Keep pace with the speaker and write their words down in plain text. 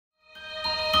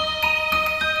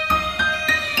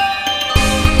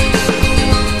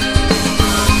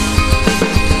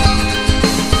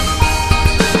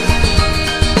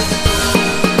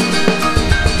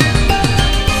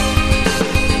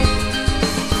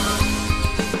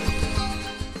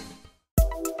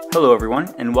Hello everyone,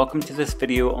 and welcome to this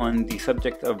video on the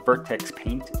subject of Vertex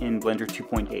paint in Blender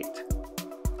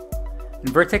 2.8. And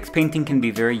Vertex painting can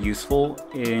be very useful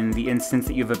in the instance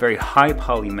that you have a very high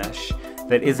poly mesh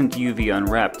that isn't UV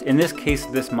unwrapped. In this case,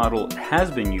 this model has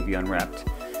been UV unwrapped,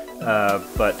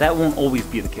 but that won't always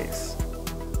be the case.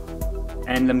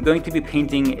 And I'm going to be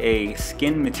painting a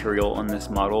skin material on this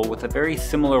model with a very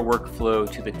similar workflow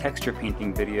to the texture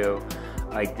painting video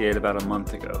I did about a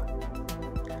month ago.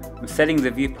 I'm setting the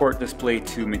viewport display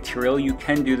to material. You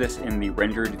can do this in the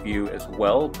rendered view as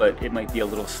well, but it might be a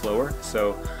little slower,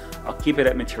 so I'll keep it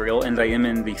at material, and I am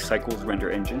in the Cycles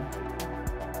render engine.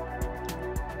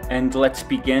 And let's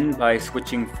begin by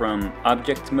switching from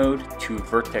object mode to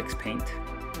vertex paint.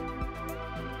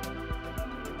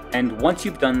 And once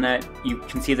you've done that, you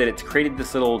can see that it's created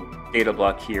this little data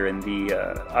block here in the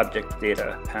object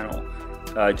data panel.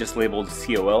 Just labeled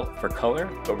COL for color,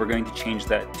 but we're going to change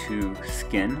that to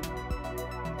skin.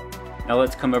 Now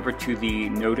let's come over to the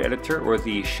node editor, or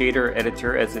the shader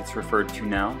editor as it's referred to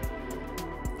now.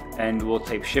 And we'll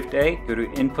type Shift A, go to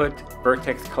Input,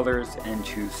 Vertex Colors, and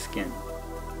choose Skin.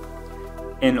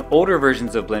 In older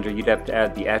versions of Blender, you'd have to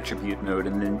add the attribute node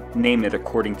and then name it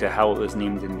according to how it was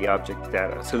named in the object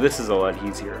data. So this is a lot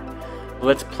easier.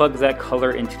 Let's plug that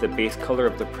color into the base color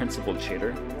of the principled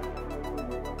shader.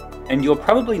 And you'll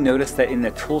probably notice that in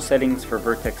the tool settings for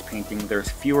vertex painting, there's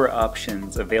fewer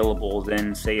options available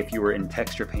than, say, if you were in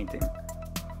texture painting.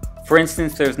 For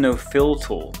instance, there's no fill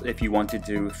tool if you wanted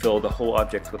to fill the whole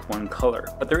object with one color,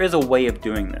 but there is a way of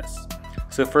doing this.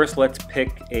 So first, let's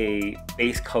pick a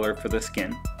base color for the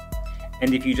skin.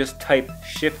 And if you just type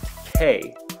Shift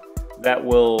K, that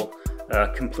will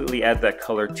completely add that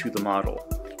color to the model.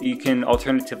 You can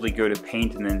alternatively go to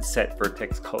Paint and then set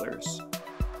vertex colors.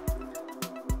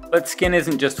 But skin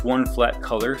isn't just one flat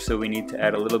color, so we need to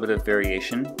add a little bit of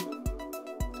variation.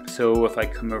 So if I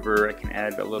come over, I can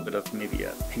add a little bit of maybe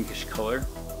a pinkish color.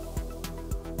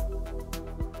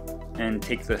 And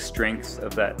take the strength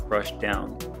of that brush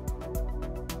down.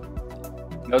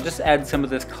 I'll just add some of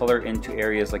this color into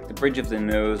areas like the bridge of the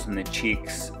nose and the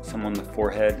cheeks, some on the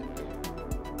forehead,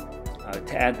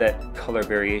 to add that color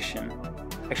variation.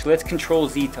 Actually, let's Control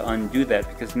Z to undo that,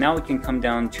 because now we can come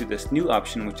down to this new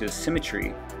option, which is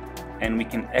symmetry, and we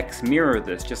can X mirror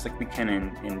this just like we can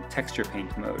in texture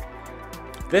paint mode.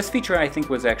 This feature I think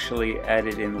was actually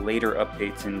added in later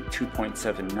updates in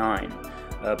 2.79,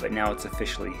 but now it's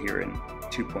officially here in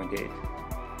 2.8.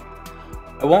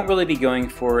 I won't really be going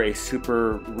for a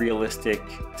super realistic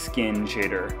skin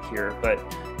shader here, but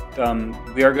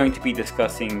we are going to be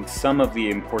discussing some of the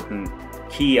important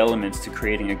key elements to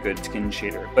creating a good skin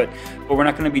shader, but we're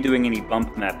not going to be doing any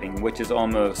bump mapping, which is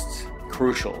almost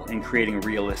crucial in creating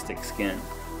realistic skin.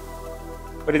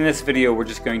 But in this video, we're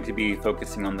just going to be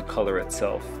focusing on the color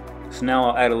itself. So now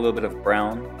I'll add a little bit of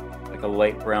brown, like a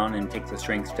light brown, and take the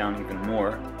strength down even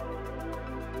more.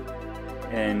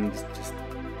 And just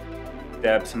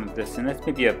dab some of this in. That's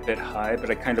maybe a bit high, but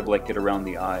I kind of like it around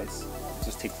the eyes.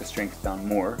 Just take the strength down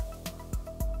more.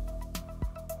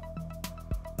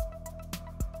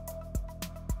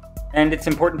 And it's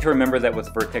important to remember that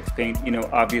with vertex paint,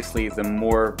 obviously the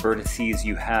more vertices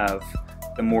you have,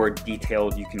 the more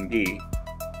detailed you can be.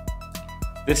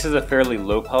 This is a fairly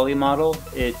low poly model.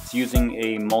 It's using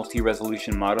a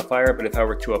multi-resolution modifier, but if I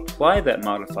were to apply that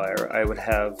modifier, I would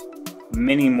have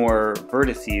many more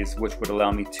vertices, which would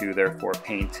allow me to therefore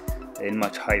paint in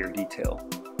much higher detail.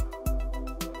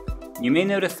 You may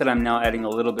notice that I'm now adding a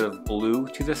little bit of blue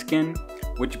to the skin,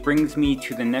 which brings me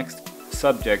to the next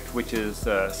subject, which is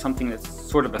something that's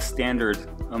sort of a standard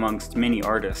amongst many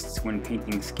artists when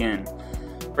painting skin,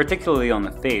 particularly on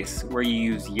the face, where you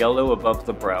use yellow above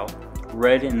the brow,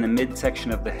 red in the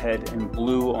midsection of the head, and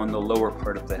blue on the lower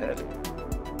part of the head.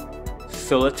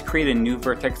 So let's create a new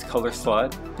vertex color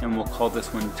slot, and we'll call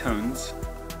this one Tones.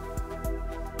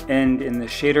 And in the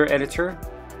shader editor,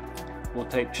 we'll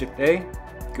type Shift A,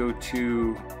 go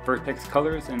to Vertex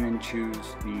Colors, and then choose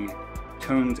the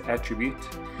Tones attribute,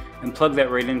 and plug that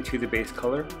right into the base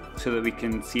color so that we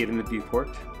can see it in the viewport.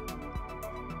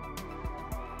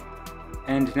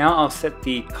 And now I'll set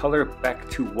the color back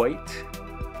to white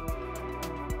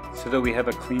so that we have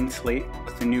a clean slate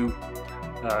with a new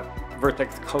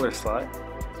vertex color slot.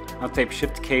 I'll type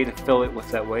Shift K to fill it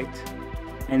with that white.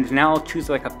 And now I'll choose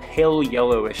like a pale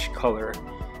yellowish color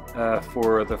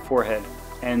for the forehead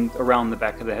and around the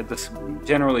back of the head,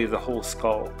 generally the whole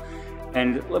skull.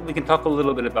 And we can talk a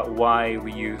little bit about why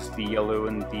we use the yellow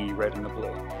and the red and the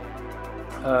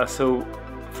blue. So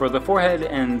for the forehead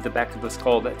and the back of the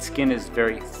skull, that skin is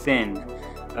very thin,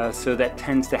 so that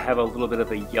tends to have a little bit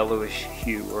of a yellowish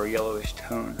hue or a yellowish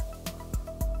tone.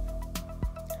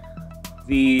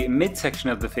 the midsection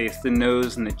of the face, the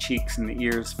nose and the cheeks and the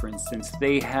ears, for instance,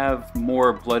 they have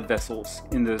more blood vessels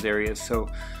in those areas, so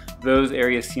those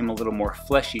areas seem a little more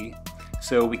fleshy.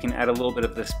 So we can add a little bit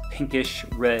of this pinkish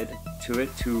red to it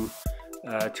to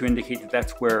indicate that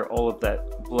that's where all of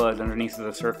that blood underneath of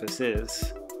the surface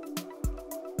is.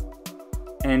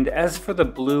 And as for the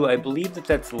blue, I believe that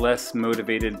that's less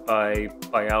motivated by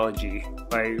biology,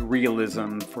 by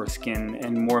realism for skin,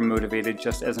 and more motivated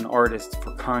just as an artist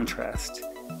for contrast.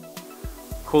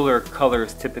 Cooler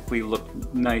colors typically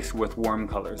look nice with warm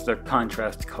colors. They're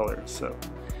contrast colors, so.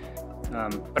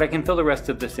 But I can fill the rest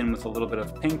of this in with a little bit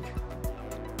of pink,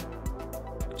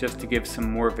 just to give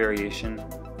some more variation.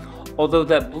 Although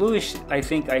that bluish, I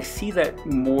think I see that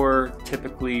more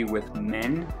typically with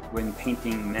men, when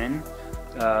painting men.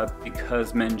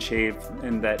 Because men shave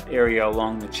and that area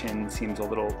along the chin seems a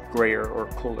little grayer or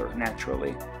cooler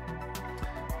naturally.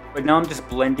 But now I'm just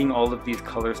blending all of these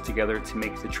colors together to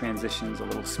make the transitions a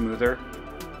little smoother,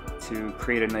 to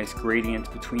create a nice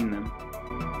gradient between them.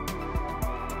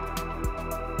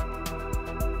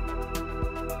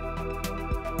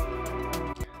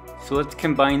 So let's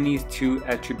combine these two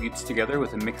attributes together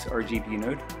with a mix RGB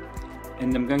node.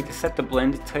 And I'm going to set the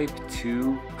blend type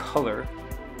to color.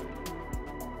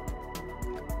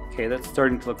 Okay, that's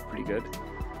starting to look pretty good.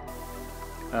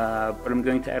 But I'm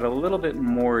going to add a little bit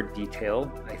more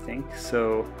detail, I think.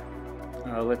 So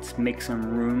let's make some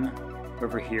room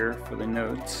over here for the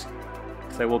nodes,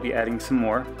 because I will be adding some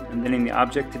more. And then in the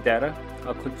object to data,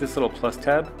 I'll click this little plus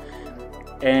tab,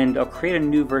 and I'll create a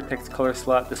new vertex color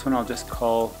slot. This one I'll just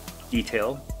call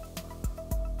detail.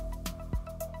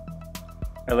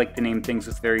 I like to name things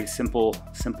with very simple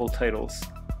titles.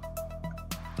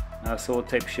 So we'll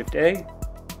type Shift A,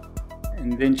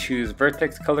 and then choose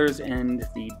vertex colors and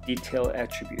the detail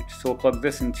attribute. So we'll plug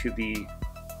this into the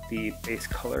base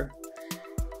color.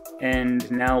 And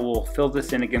now we'll fill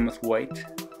this in again with white.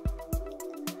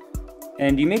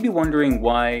 And you may be wondering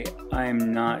why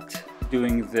I'm not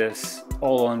doing this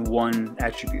all on one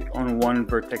attribute, on one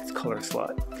vertex color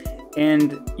slot.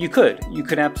 And you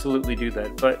could absolutely do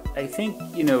that. But I think,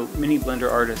 many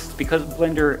Blender artists, because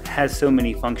Blender has so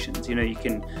many functions, you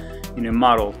can,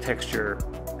 model, texture,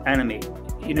 animate.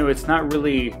 It's not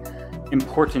really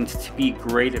important to be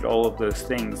great at all of those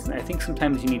things. And I think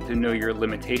sometimes you need to know your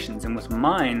limitations. And with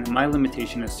mine, my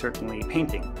limitation is certainly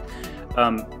painting.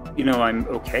 I'm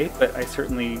okay, but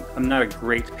I'm not a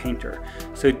great painter.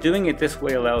 So doing it this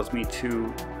way allows me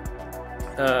to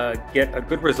get a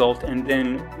good result, and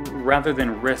then rather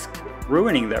than risk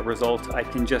ruining that result, I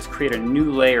can just create a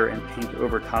new layer and paint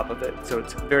over top of it. So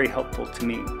it's very helpful to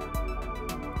me.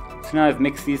 So now I've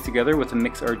mixed these together with a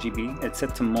mix RGB. It's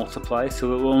set to multiply,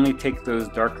 so it will only take those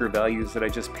darker values that I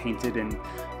just painted and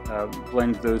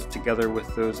blend those together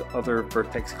with those other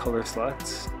vertex color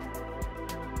slots.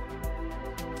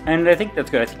 And I think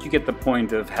that's good. I think you get the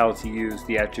point of how to use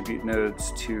the attribute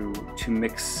nodes to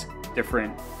mix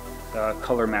different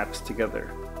color maps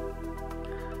together.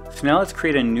 So now let's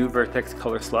create a new vertex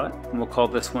color slot, and we'll call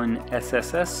this one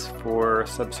SSS for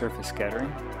subsurface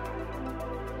scattering.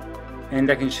 And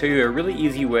I can show you a really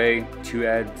easy way to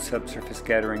add subsurface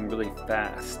scattering really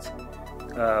fast.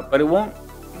 But it won't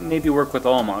maybe work with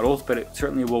all models, but it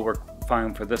certainly will work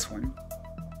fine for this one.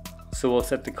 So we'll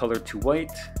set the color to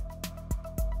white,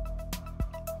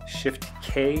 Shift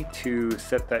K to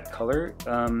set that color.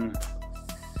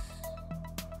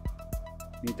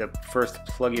 Need to first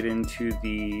plug it into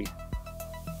the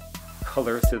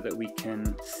color so that we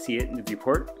can see it in the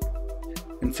viewport.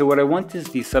 And so what I want is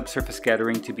the subsurface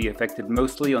scattering to be affected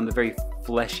mostly on the very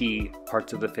fleshy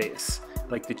parts of the face,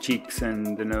 like the cheeks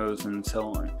and the nose and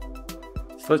so on.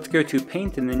 So let's go to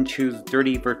Paint and then choose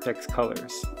Dirty Vertex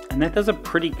Colors. And that does a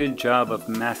pretty good job of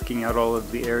masking out all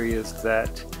of the areas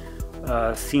that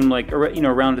seem like,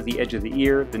 around the edge of the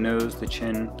ear, the nose, the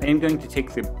chin. I am going to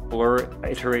take the blur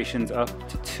iterations up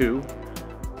to 2.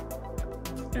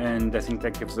 And I think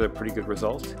that gives it a pretty good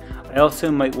result. I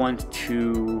also might want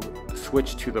to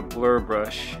switch to the blur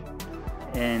brush,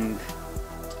 and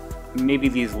maybe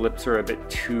these lips are a bit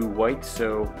too white,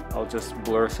 so I'll just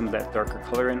blur some of that darker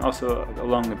color, and also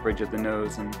along the bridge of the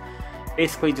nose, and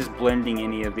basically just blending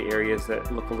any of the areas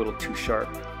that look a little too sharp.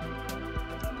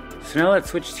 So now let's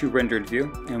switch to rendered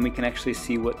view, and we can actually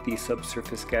see what the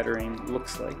subsurface scattering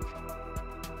looks like.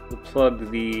 We'll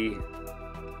plug the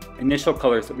initial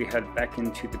colors that we had back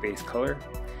into the base color,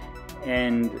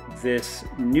 and this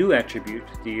new attribute,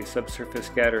 the subsurface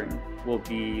scattering, will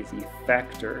be the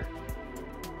factor.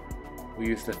 We'll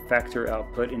use the factor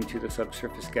output into the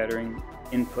subsurface scattering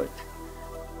input,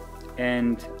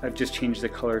 and I've just changed the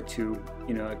color to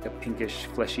like a pinkish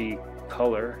fleshy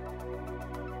color,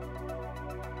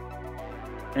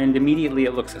 And immediately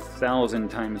it looks 1,000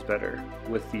 times better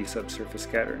with the subsurface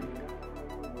scattering.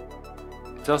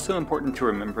 It's also important to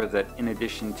remember that in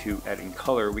addition to adding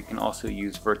color, we can also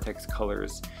use Vertex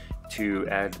colors to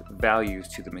add values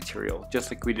to the material,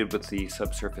 just like we did with the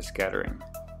subsurface scattering.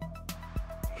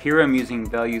 Here I'm using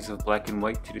values of black and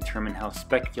white to determine how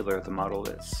specular the model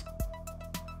is.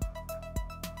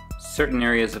 Certain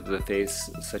areas of the face,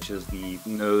 such as the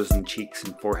nose and cheeks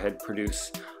and forehead,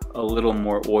 produce a little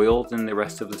more oil than the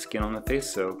rest of the skin on the face,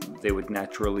 so they would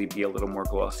naturally be a little more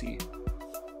glossy.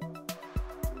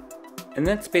 And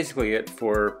that's basically it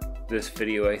for this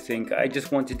video, I think. I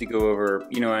just wanted to go over,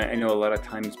 I know a lot of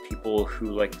times people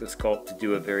who like the sculpt to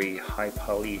do a very high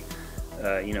poly,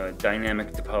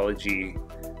 dynamic topology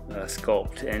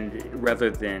sculpt, and rather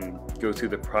than go through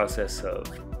the process of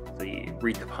the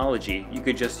retopology, you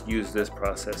could just use this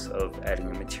process of adding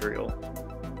a material,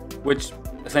 which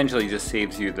essentially just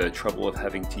saves you the trouble of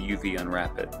having to UV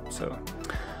unwrap it. So,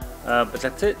 but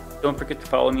that's it. Don't forget to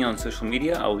follow me on social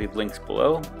media. I'll leave links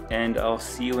below, and I'll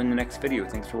see you in the next video.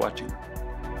 Thanks for watching.